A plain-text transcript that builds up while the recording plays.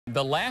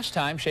The last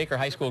time Shaker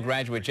High School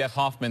graduate Jeff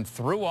Hoffman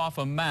threw off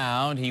a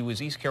mound, he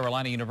was East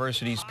Carolina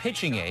University's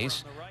pitching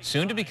ace,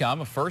 soon to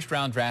become a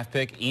first-round draft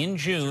pick in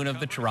June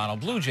of the Toronto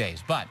Blue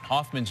Jays. But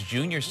Hoffman's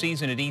junior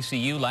season at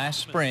ECU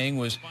last spring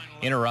was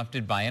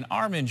interrupted by an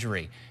arm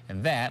injury,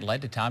 and that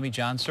led to Tommy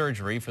John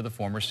surgery for the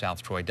former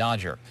South Troy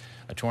Dodger.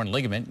 A torn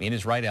ligament in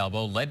his right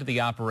elbow led to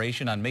the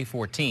operation on May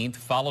 14th,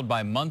 followed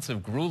by months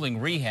of grueling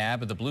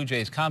rehab at the Blue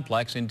Jays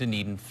complex in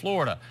Dunedin,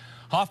 Florida.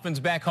 Hoffman's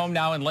back home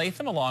now in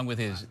Latham, along with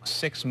his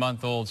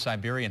 6-month-old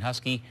Siberian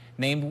Husky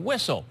named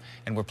Whistle.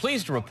 And we're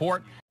pleased to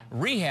report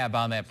rehab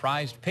on that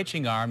prized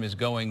pitching arm is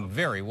going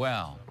very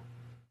well.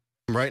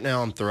 Right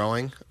now I'm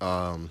throwing.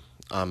 I'm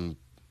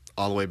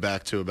all the way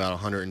back to about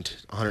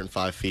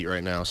 105 feet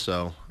right now.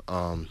 So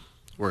I'm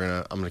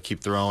gonna keep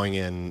throwing,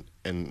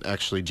 and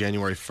actually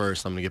January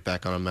 1st I'm gonna get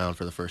back on a mound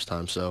for the first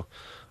time. So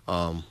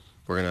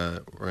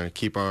we're gonna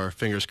keep our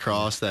fingers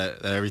crossed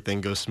that everything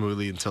goes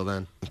smoothly until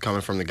then.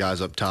 Coming from the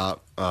guys up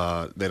top,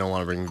 they don't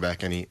want to bring me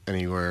back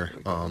anywhere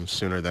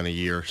sooner than a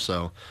year.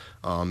 So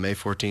May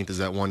 14th is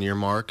that 1-year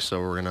mark.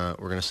 So we're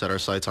gonna set our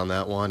sights on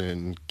that one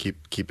and keep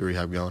the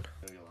rehab going.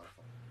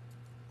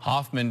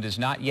 Hoffman does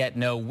not yet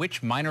know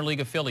which minor league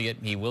affiliate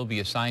he will be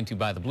assigned to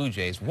by the Blue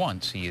Jays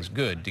once he is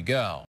good to go.